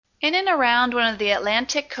In and around one of the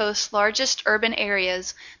Atlantic coast's largest urban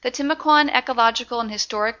areas, the Timucuan Ecological and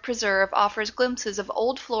Historic Preserve offers glimpses of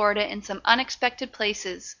old Florida in some unexpected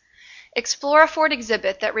places. Explore a fort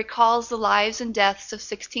exhibit that recalls the lives and deaths of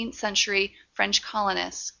 16th-century French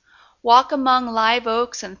colonists. Walk among live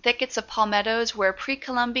oaks and thickets of palmettos where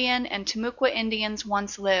pre-Columbian and Timucua Indians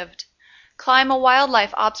once lived. Climb a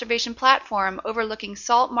wildlife observation platform overlooking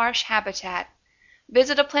salt marsh habitat.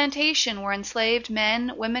 Visit a plantation where enslaved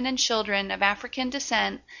men, women, and children of African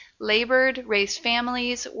descent labored, raised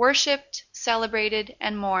families, worshipped, celebrated,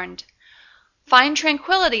 and mourned. Find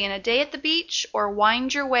tranquility in a day at the beach or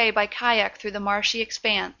wind your way by kayak through the marshy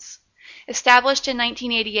expanse. Established in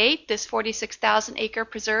 1988, this 46,000-acre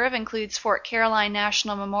preserve includes Fort Caroline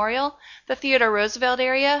National Memorial, the Theodore Roosevelt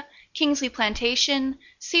area, Kingsley Plantation,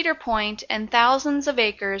 Cedar Point, and thousands of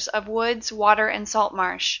acres of woods, water, and salt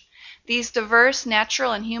marsh. These diverse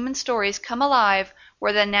natural and human stories come alive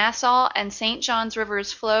where the Nassau and St. Johns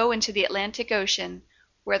rivers flow into the Atlantic Ocean,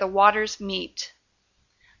 where the waters meet.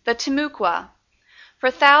 The Timucua. For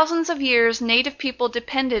thousands of years, native people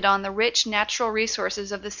depended on the rich natural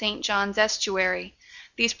resources of the St. Johns estuary.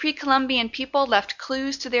 These pre-Columbian people left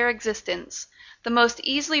clues to their existence. The most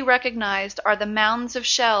easily recognized are the mounds of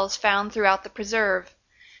shells found throughout the preserve.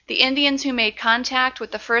 The Indians who made contact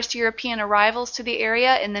with the first European arrivals to the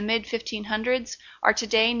area in the mid-1500s are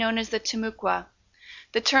today known as the Timucua.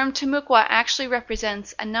 The term Timucua actually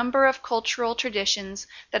represents a number of cultural traditions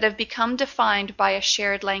that have become defined by a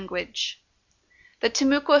shared language. The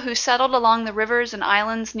Timucua who settled along the rivers and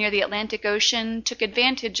islands near the Atlantic Ocean took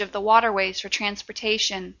advantage of the waterways for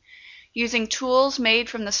transportation. Using tools made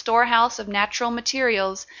from the storehouse of natural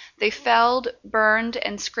materials, they felled, burned,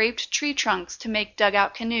 and scraped tree trunks to make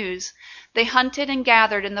dugout canoes. They hunted and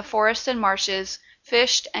gathered in the forests and marshes,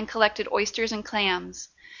 fished, and collected oysters and clams.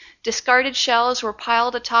 Discarded shells were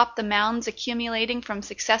piled atop the mounds accumulating from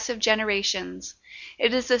successive generations.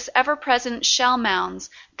 It is this ever-present shell mounds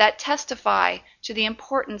that testify to the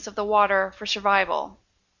importance of the water for survival.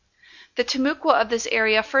 The Timucua of this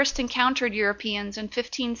area first encountered Europeans in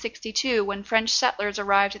 1562 when French settlers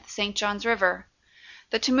arrived at the St. Johns River.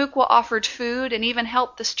 The Timucua offered food and even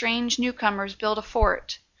helped the strange newcomers build a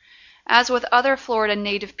fort. As with other Florida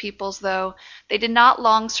native peoples, though, they did not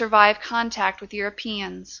long survive contact with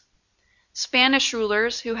Europeans. Spanish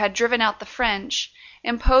rulers, who had driven out the French,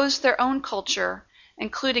 imposed their own culture,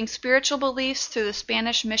 including spiritual beliefs through the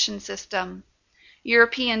Spanish mission system.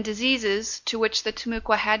 European diseases, to which the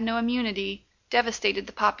Timucua had no immunity, devastated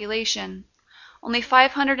the population. Only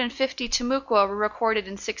 550 Timucua were recorded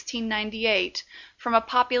in 1698, from a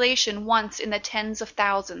population once in the tens of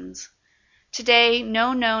thousands. Today,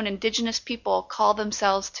 no known indigenous people call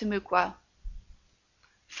themselves Timucua.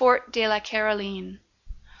 Fort de la Caroline.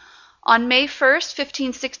 On May 1,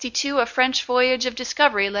 1562, a French voyage of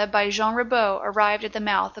discovery led by Jean Ribaut arrived at the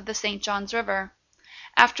mouth of the St. Johns River.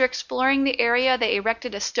 After exploring the area, they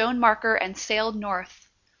erected a stone marker and sailed north.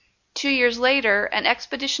 2 years later, an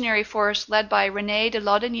expeditionary force led by René de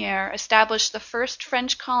Laudonnière established the first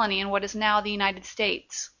French colony in what is now the United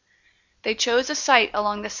States. They chose a site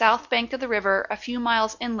along the south bank of the river a few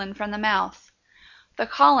miles inland from the mouth. The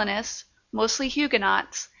colonists, mostly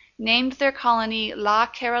Huguenots, named their colony La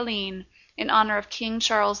Caroline in honor of King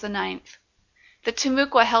Charles IX. The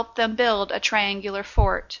Timucua helped them build a triangular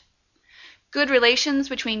fort. Good relations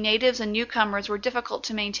between natives and newcomers were difficult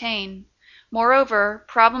to maintain. Moreover,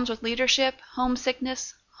 problems with leadership,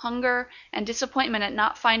 homesickness, hunger, and disappointment at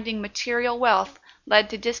not finding material wealth led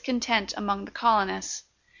to discontent among the colonists.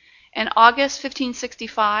 In August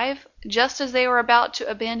 1565, just as they were about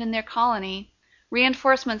to abandon their colony,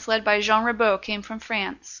 reinforcements led by Jean Ribaut came from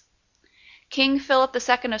France. King Philip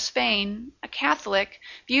II of Spain, a Catholic,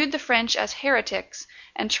 viewed the French as heretics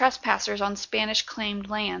and trespassers on Spanish-claimed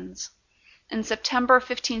lands. In September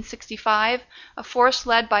 1565, a force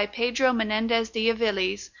led by Pedro Menendez de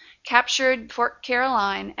Aviles captured Fort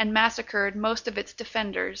Caroline and massacred most of its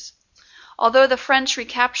defenders. Although the French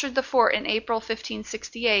recaptured the fort in April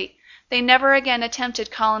 1568, they never again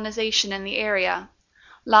attempted colonization in the area.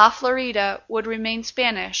 La Florida would remain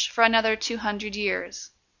Spanish for another 200 years.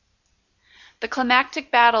 The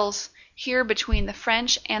climactic battles here between the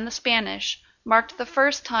French and the Spanish marked the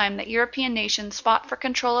first time that European nations fought for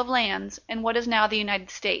control of lands in what is now the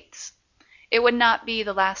United States. It would not be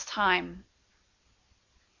the last time.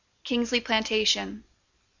 Kingsley Plantation.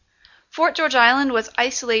 Fort George Island was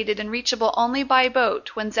isolated and reachable only by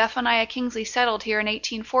boat when Zephaniah Kingsley settled here in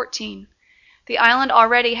 1814. The island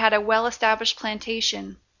already had a well-established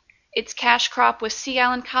plantation. Its cash crop was Sea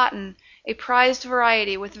Island cotton, a prized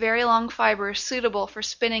variety with very long fibers suitable for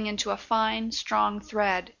spinning into a fine, strong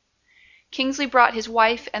thread. Kingsley brought his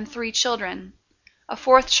wife and 3 children. A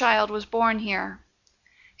 4th child was born here.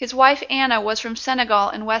 His wife Anna was from Senegal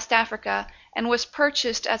in West Africa and was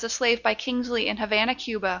purchased as a slave by Kingsley in Havana,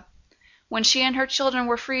 Cuba. When she and her children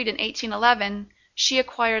were freed in 1811, she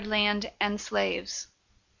acquired land and slaves.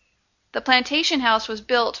 The plantation house was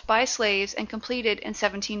built by slaves and completed in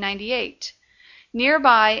 1798.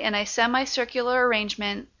 Nearby, in a semicircular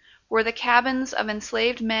arrangement, were the cabins of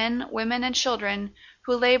enslaved men, women, and children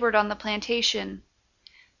who labored on the plantation.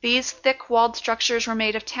 These thick-walled structures were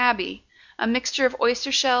made of tabby, a mixture of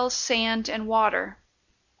oyster shells, sand, and water.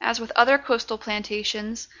 As with other coastal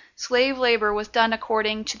plantations, slave labor was done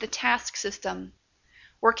according to the task system.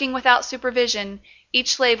 Working without supervision,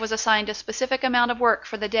 each slave was assigned a specific amount of work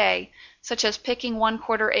for the day, such as picking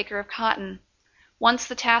 1/4 acre of cotton. Once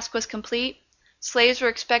the task was complete, slaves were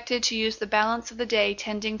expected to use the balance of the day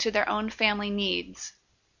tending to their own family needs.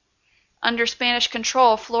 Under Spanish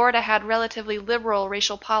control, Florida had relatively liberal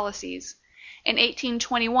racial policies. In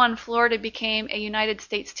 1821, Florida became a United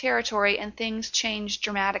States territory and things changed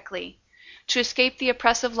dramatically. To escape the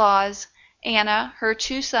oppressive laws, Anna, her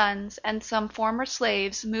 2 sons, and some former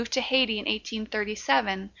slaves moved to Haiti in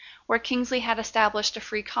 1837, where Kingsley had established a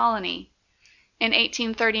free colony. In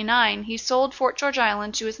 1839, he sold Fort George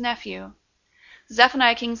Island to his nephew.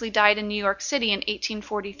 Zephaniah Kingsley died in New York City in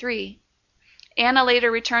 1843. Anna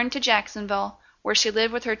later returned to Jacksonville, where she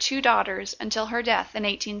lived with her 2 daughters until her death in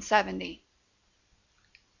 1870.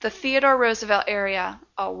 The Theodore Roosevelt area,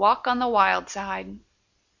 a walk on the wild side.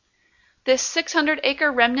 This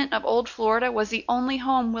 600-acre remnant of old Florida was the only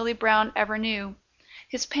home Willie Brown ever knew.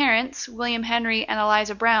 His parents, William Henry and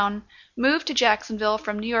Eliza Brown, moved to Jacksonville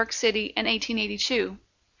from New York City in 1882.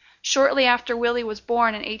 Shortly after Willie was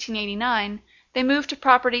born in 1889, they moved to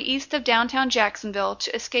property east of downtown Jacksonville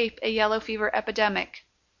to escape a yellow fever epidemic.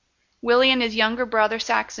 Willie and his younger brother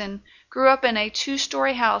Saxon grew up in a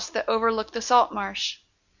 2-story house that overlooked the salt marsh.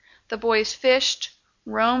 The boys fished,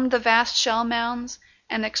 roamed the vast shell mounds,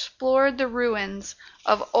 and explored the ruins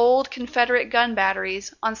of old Confederate gun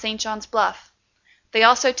batteries on St. John's Bluff. They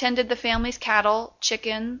also tended the family's cattle,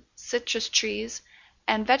 chicken, citrus trees,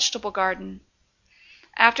 and vegetable garden.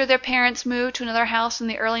 After their parents moved to another house in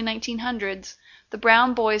the early 1900s, the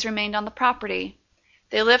Brown boys remained on the property.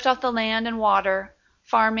 They lived off the land and water,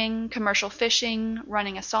 farming, commercial fishing,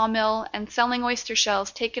 running a sawmill, and selling oyster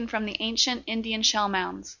shells taken from the ancient Indian shell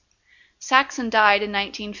mounds. Saxon died in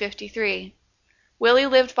 1953. Willie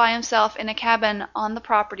lived by himself in a cabin on the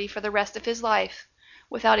property for the rest of his life,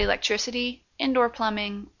 without electricity, indoor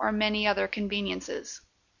plumbing, or many other conveniences.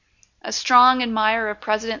 A strong admirer of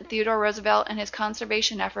President Theodore Roosevelt and his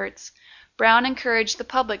conservation efforts, Brown encouraged the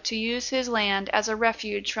public to use his land as a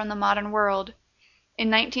refuge from the modern world.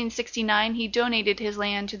 In 1969, he donated his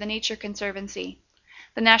land to the Nature Conservancy.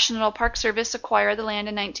 The National Park Service acquired the land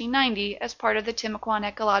in 1990 as part of the Timucuan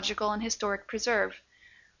Ecological and Historic Preserve.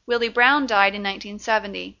 Willie Brown died in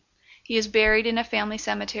 1970. He is buried in a family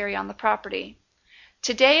cemetery on the property.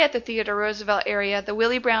 Today at the Theodore Roosevelt area, the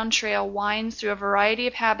Willie Brown Trail winds through a variety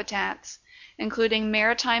of habitats, including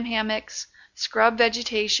maritime hammocks, scrub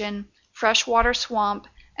vegetation, freshwater swamp,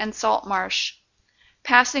 and salt marsh.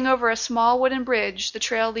 Passing over a small wooden bridge, the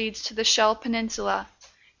trail leads to the Shell Peninsula,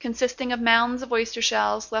 consisting of mounds of oyster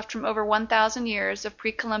shells left from over 1,000 years of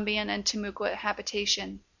pre-Columbian and Timucua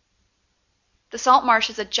habitation. The salt marsh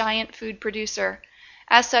is a giant food producer.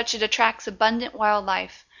 As such, it attracts abundant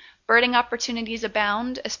wildlife. Birding opportunities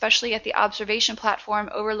abound, especially at the observation platform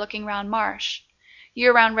overlooking Round Marsh.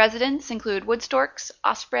 Year-round residents include wood storks,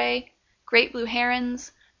 osprey, great blue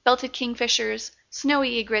herons, belted kingfishers,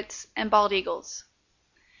 snowy egrets, and bald eagles.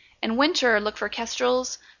 In winter, look for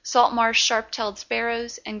kestrels, salt marsh sharp-tailed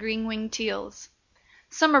sparrows, and green-winged teals.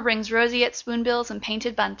 Summer brings roseate spoonbills and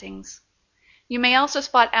painted buntings. You may also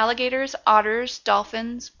spot alligators, otters,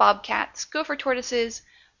 dolphins, bobcats, gopher tortoises,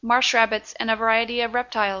 marsh rabbits, and a variety of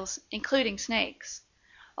reptiles, including snakes.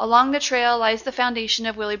 Along the trail lies the foundation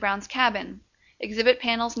of Willie Brown's cabin. Exhibit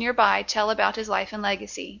panels nearby tell about his life and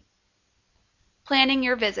legacy. Planning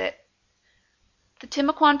your visit. The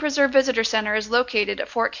Timucuan Preserve Visitor Center is located at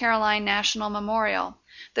Fort Caroline National Memorial.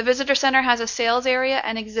 The Visitor Center has a sales area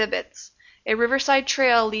and exhibits. A riverside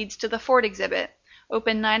trail leads to the fort exhibit,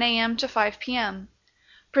 open 9 a.m. to 5 p.m.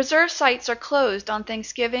 Preserve sites are closed on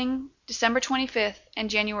Thanksgiving, December 25th, and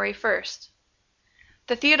January 1st.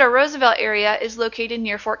 The Theodore Roosevelt area is located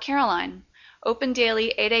near Fort Caroline, open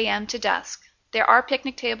daily 8 a.m. to dusk. There are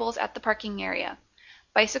picnic tables at the parking area.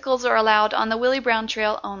 Bicycles are allowed on the Willie Brown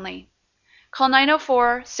Trail only. Call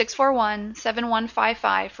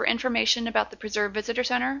 904-641-7155 for information about the Preserve Visitor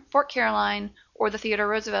Center, Fort Caroline, or the Theodore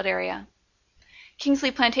Roosevelt area.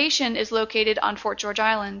 Kingsley Plantation is located on Fort George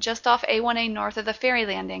Island, just off A1A north of the ferry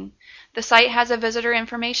landing. The site has a visitor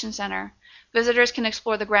information center. Visitors can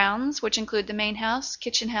explore the grounds, which include the main house,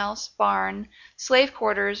 kitchen house, barn, slave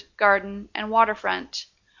quarters, garden, and waterfront.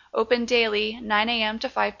 Open daily, 9 a.m. to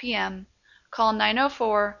 5 p.m. Call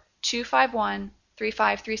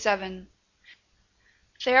 904-251-3537.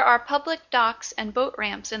 There are public docks and boat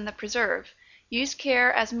ramps in the preserve. Use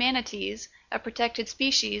care as manatees, a protected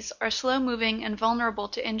species, are slow-moving and vulnerable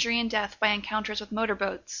to injury and death by encounters with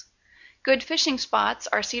motorboats. Good fishing spots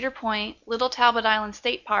are Cedar Point, Little Talbot Island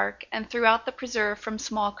State Park, and throughout the preserve from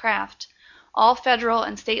small craft. All federal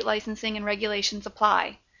and state licensing and regulations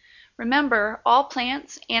apply. Remember, all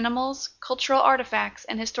plants, animals, cultural artifacts,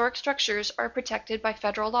 and historic structures are protected by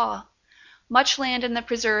federal law. Much land in the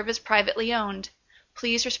preserve is privately owned.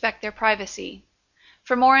 Please respect their privacy.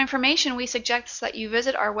 For more information, we suggest that you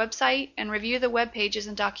visit our website and review the web pages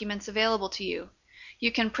and documents available to you.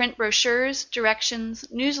 You can print brochures, directions,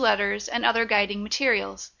 newsletters, and other guiding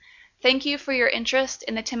materials. Thank you for your interest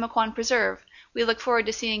in the Timucuan Preserve. We look forward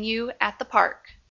to seeing you at the park.